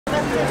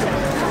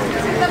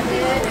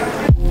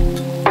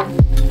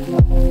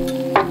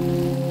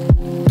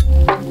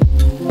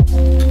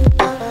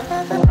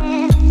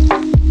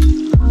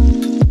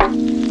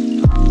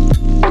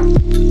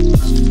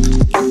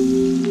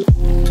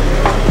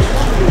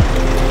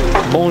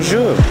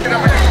Bonjour.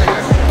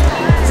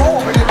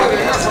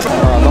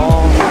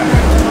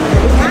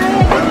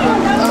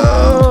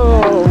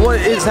 Oh, what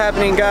is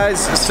happening, guys?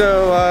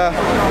 So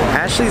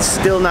Ashley's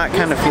still not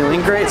kind of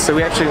feeling great, so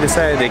we actually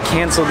decided to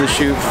cancel the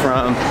shoot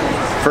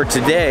for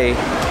today.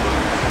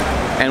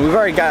 And we've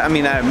already got,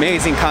 that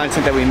amazing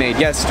content that we made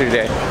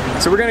yesterday.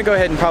 So we're gonna go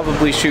ahead and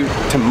probably shoot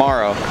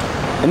tomorrow.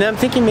 And then I'm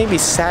thinking maybe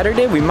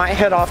Saturday we might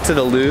head off to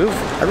the Louvre.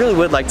 I really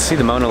would like to see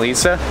the Mona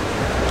Lisa.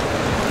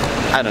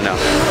 I don't know.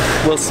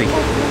 We'll see.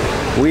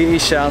 We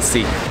shall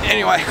see.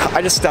 Anyway,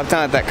 I just stopped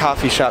down at that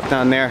coffee shop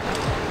down there.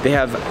 They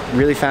have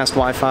really fast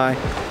Wi-Fi.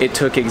 It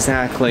took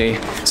exactly,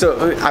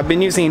 so I've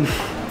been using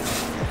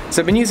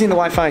the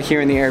Wi-Fi here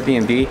in the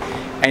Airbnb,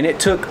 and it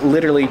took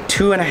literally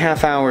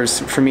 2.5 hours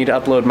for me to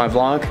upload my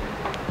vlog.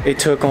 It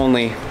took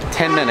only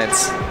 10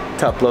 minutes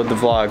to upload the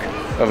vlog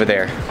over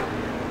there.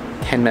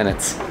 10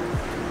 minutes.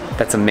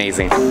 That's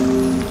amazing.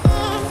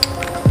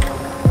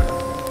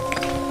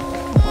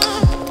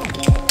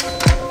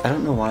 I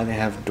don't know why they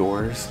have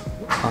doors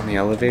on the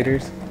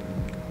elevators,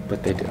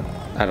 but they do.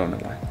 I don't know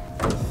why.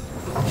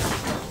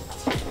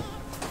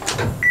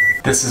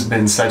 This has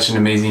been such an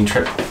amazing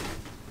trip.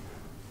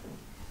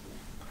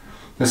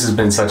 This has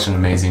been such an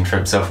amazing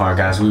trip so far,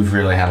 guys. We've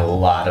really had a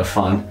lot of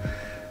fun.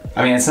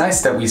 It's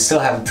nice that we still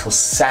have until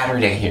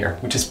Saturday here,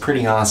 which is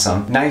pretty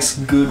awesome. Nice,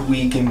 good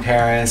week in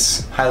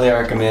Paris. Highly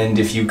recommend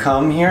if you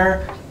come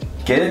here,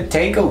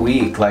 take a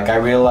week. Like I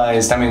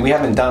realized, we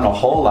haven't done a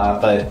whole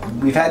lot, but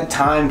we've had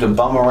time to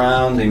bum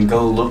around and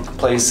go look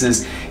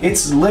places.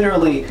 It's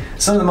literally,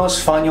 some of the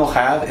most fun you'll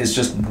have is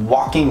just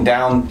walking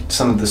down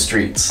some of the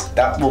streets.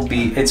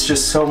 It's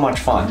just so much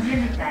fun.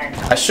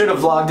 I should have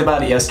vlogged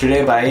about it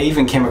yesterday, but I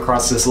even came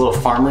across this little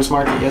farmer's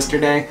market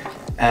yesterday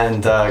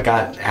and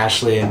got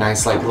Ashley a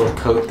nice little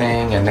coat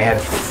thing, and they had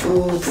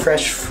food,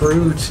 fresh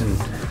fruit,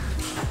 and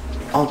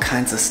all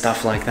kinds of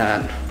stuff like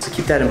that. So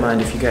keep that in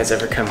mind if you guys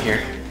ever come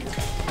here.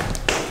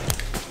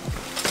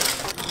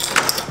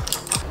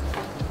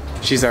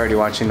 She's already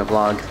watching the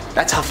vlog.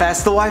 That's how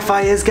fast the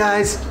Wi-Fi is,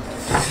 guys.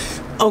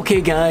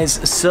 Okay,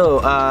 guys,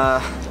 so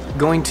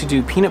going to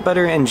do peanut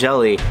butter and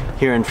jelly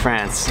here in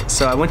France.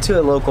 So I went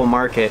to a local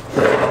market,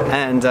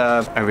 and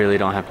I really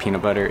don't have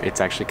peanut butter.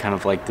 It's actually kind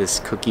of like this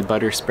cookie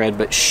butter spread,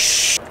 but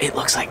shh, it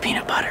looks like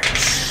peanut butter.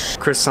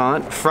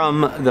 Croissant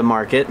from the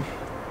market,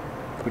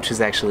 which is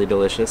actually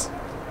delicious.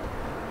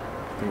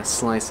 I'm gonna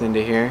slice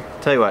into here.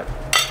 Tell you what,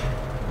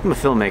 I'm a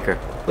filmmaker.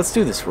 Let's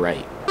do this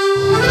right.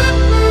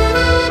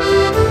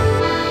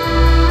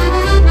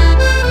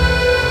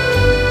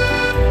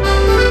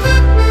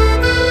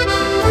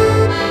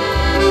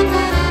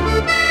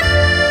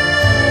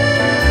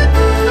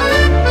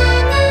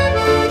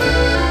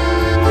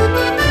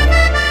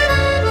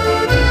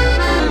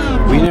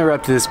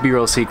 Interrupted this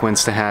B-roll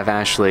sequence to have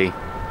Ashley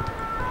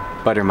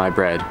butter my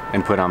bread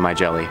and put on my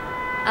jelly.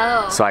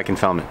 Oh. So I can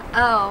film it.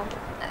 Oh,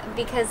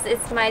 because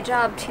it's my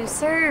job to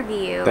serve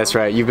you. That's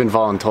right, you've been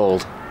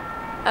voluntold.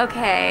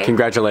 Okay.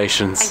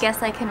 Congratulations. I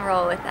guess I can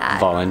roll with that.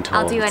 Voluntold.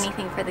 I'll do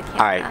anything for the camera.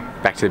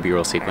 Alright, back to the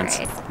B-roll sequence.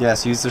 Right.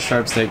 Yes, use the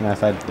sharp steak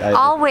knife.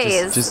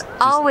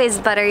 Always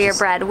butter your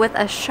bread with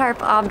a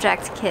sharp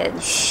object,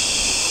 kids.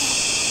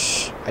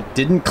 Shh. I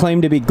didn't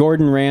claim to be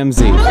Gordon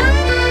Ramsay.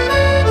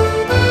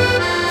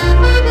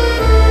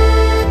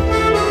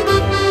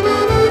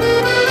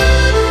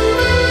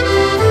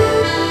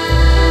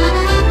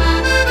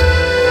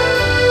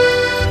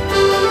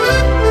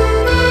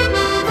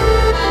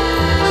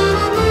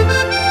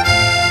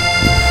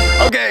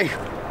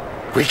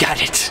 We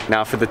got it!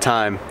 Now for the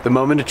time. The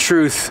moment of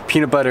truth.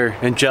 Peanut butter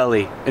and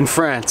jelly in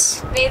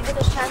France. Made with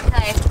a sharp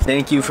knife.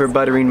 Thank you for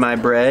buttering my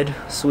bread,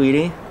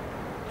 sweetie.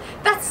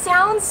 That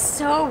sounds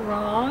so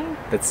wrong.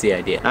 That's the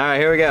idea.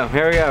 Alright, here we go.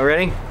 Here we go.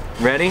 Ready?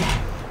 Ready?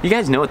 You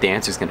guys know what the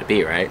answer's gonna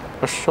be, right?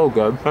 That's so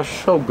good. That's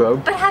so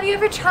good. But have you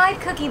ever tried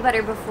cookie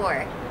butter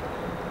before?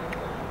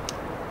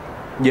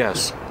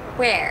 Yes.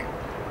 Where?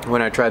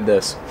 When I tried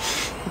this.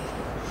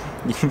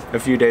 A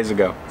few days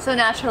ago. So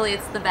naturally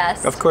it's the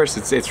best. Of course,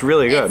 it's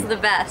really good. It's the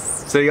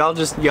best. So y'all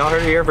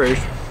heard it here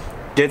first.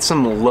 Get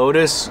some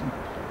lotus.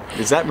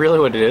 Is that really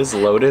what it is?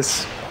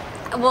 Lotus?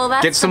 Well,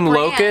 that's Get some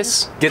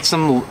locusts. Get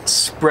some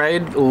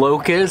spread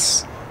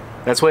locusts.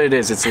 That's what it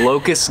is. It's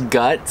locust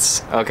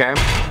guts, okay?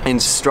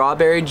 And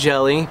strawberry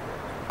jelly.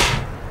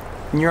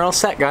 And you're all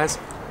set, guys.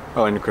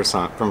 Oh, and a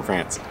croissant from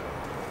France.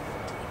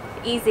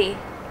 Easy.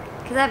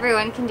 Because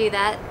everyone can do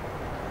that.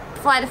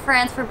 Fly to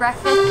France for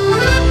breakfast.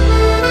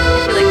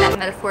 I feel like that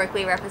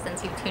metaphorically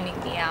represents you tuning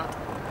me out.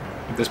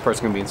 This part's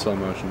gonna be in slow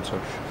motion, so.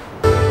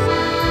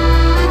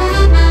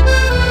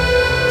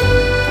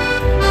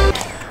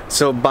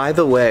 So by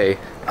the way,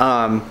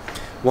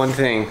 one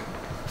thing.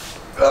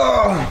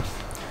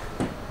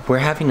 We're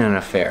having an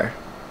affair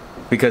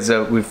because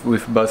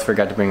we've both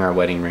forgot to bring our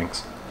wedding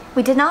rings.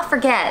 We did not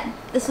forget.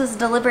 This was a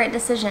deliberate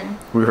decision.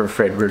 We were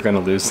afraid we were gonna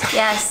lose them.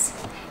 Yes,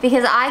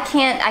 because I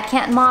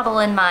can't model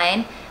in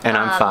mine. And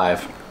I'm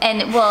 5.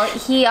 And well,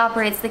 he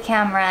operates the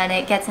camera and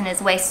it gets in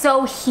his way.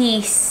 So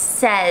he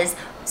says.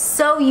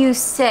 So you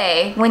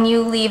say when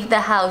you leave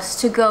the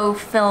house to go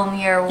film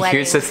your wedding.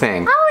 Here's the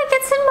thing. Oh, it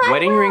gets in my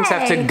Wedding way. rings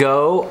have to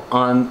go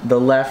on the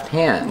left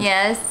hand.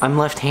 Yes. I'm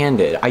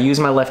left-handed. I use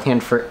my left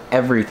hand for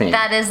everything.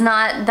 That is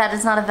not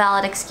a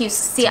valid excuse.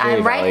 See, It's a very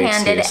I'm valid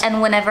right-handed, excuse.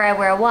 and whenever I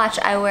wear a watch,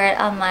 I wear it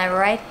on my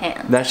right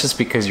hand. That's just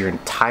because you're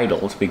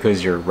entitled,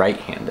 because you're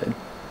right-handed.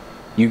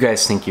 You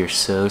guys think you're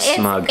so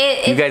smug.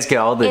 You guys get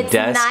all the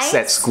desks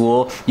at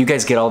school. You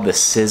guys get all the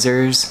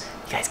scissors.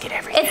 You guys get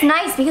everything. It's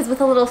nice because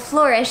with a little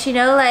flourish, you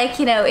know, like,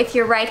 you know, if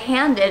you're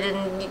right-handed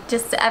and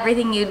just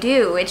everything you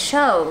do, it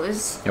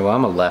shows. Yeah, well,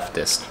 I'm a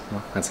leftist.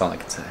 Well, that's all I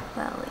can say.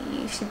 Well,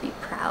 you should be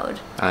proud.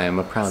 I am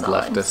a proud That's all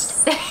I'm leftist.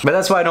 saying. But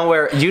that's why I don't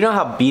wear. Do you know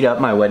how beat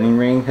up my wedding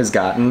ring has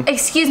gotten?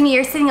 Excuse me,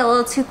 you're sitting a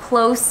little too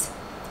close.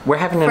 We're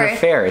having an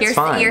affair. It's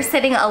fine. You're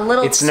sitting a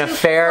little It's too an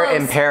affair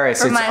close in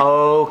Paris. for It's my-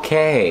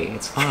 okay.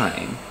 It's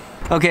fine.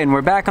 Okay, and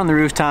we're back on the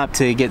rooftop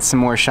to get some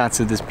more shots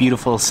of this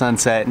beautiful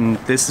sunset, and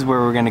this is where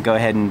we're gonna go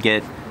ahead and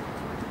get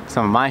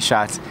some of my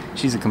shots.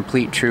 She's a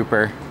complete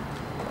trooper.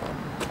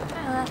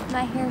 I left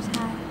my hair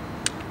tie.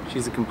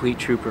 She's a complete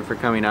trooper for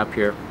coming up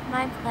here.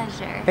 My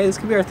pleasure. Hey, this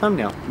could be our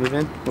thumbnail. Move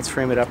in. Let's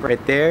frame it up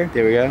right there.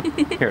 There we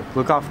go. Here,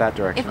 look off that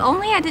direction. If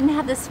only I didn't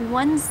have this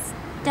one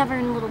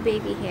stubborn little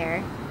baby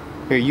hair.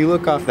 Here, you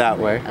look off that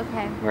way.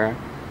 Okay. Where?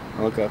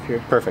 I'll look off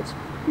here. Perfect.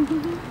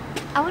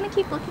 I want to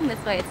keep looking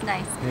this way. It's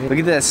nice. Look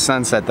at this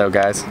sunset though,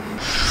 guys.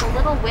 The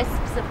little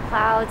wisps of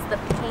clouds, the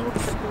pink,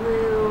 the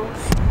blue.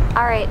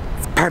 All right.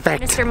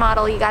 Perfect. Mr.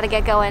 Model, you got to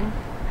get going.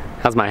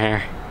 How's my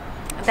hair?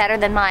 Better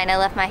than mine. I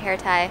left my hair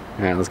tie.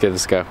 All right, let's give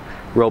this a go.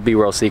 Roll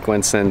B-roll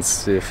sequence and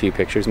a few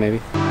pictures maybe.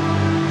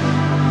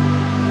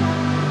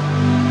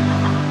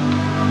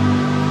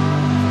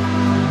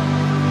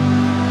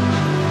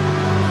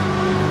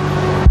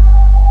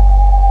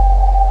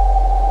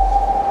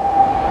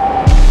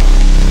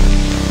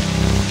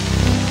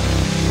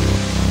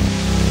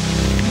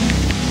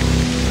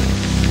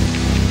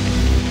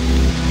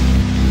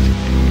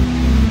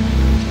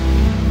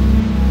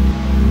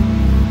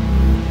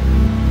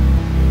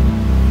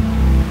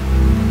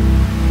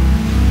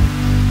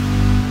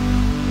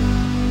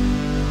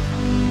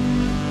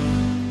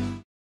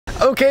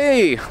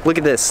 Okay, look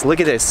at this, look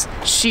at this.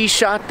 She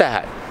shot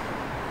that.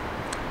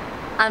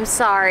 I'm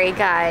sorry,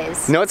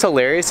 guys. You know what's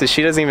hilarious is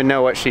she doesn't even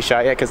know what she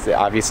shot yet because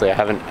obviously I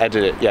haven't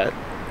edited it yet.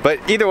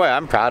 But either way,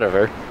 I'm proud of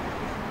her.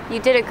 You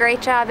did a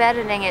great job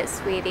editing it,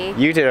 sweetie.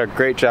 You did a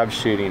great job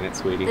shooting it,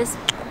 sweetie. This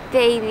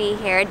baby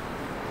hair.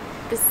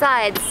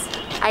 Besides,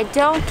 I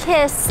don't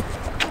kiss.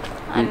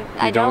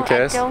 You don't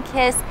kiss? I don't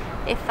kiss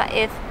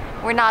if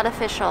we're not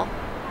official.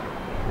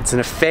 It's an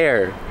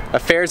affair.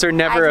 Affairs are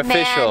never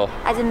official.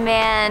 I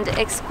demand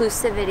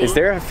exclusivity. Is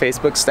there a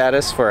Facebook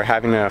status for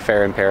having an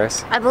affair in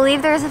Paris? I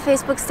believe there is a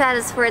Facebook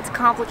status where it's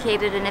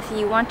complicated, and if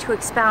you want to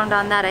expound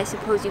on that, I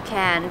suppose you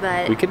can,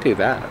 but... We could do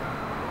that.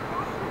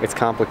 It's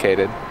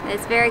complicated.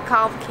 It's very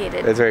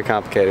complicated. It's very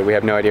complicated. We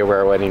have no idea where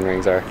our wedding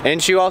rings are.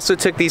 And she also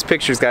took these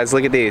pictures, guys.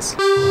 Look at these.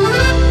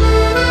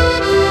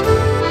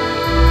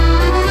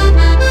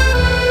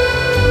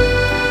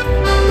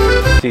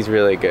 She's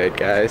really good,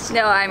 guys.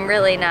 No, I'm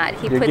really not.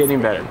 You're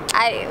getting better.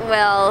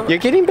 Well... You're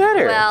getting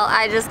better. Well,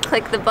 I just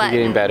click the button.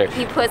 You're getting better.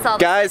 He puts all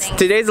the Guys, settings.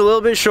 today's a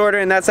little bit shorter,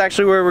 and that's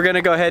actually where we're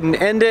gonna go ahead and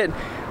end it.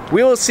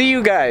 We will see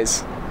you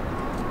guys.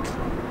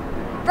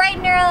 Bright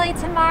and early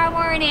tomorrow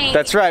morning.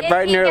 That's right,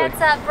 bright and early. He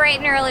gets up bright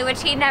and early,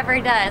 which he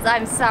never does.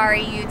 I'm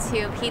sorry,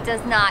 YouTube. He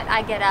does not.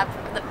 I get up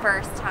the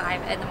first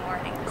time in the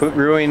morning. Quit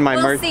ruining my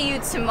We'll merch. see you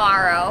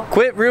tomorrow.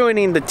 Quit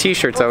ruining the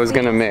t-shirts I was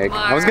gonna make.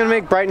 I was gonna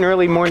make bright and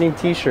early morning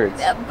t-shirts.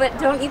 But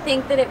don't you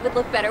think that it would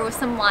look better with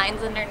some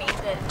lines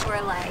underneath it,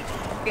 or like,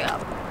 you know,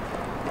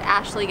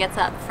 Ashley gets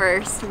up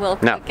first, Will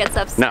gets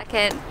up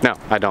second. No,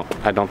 I don't.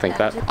 I don't think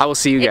that. I will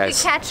see you guys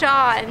If you catch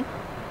on.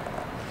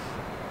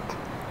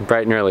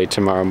 bright and early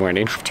tomorrow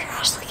morning. After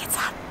Ashley.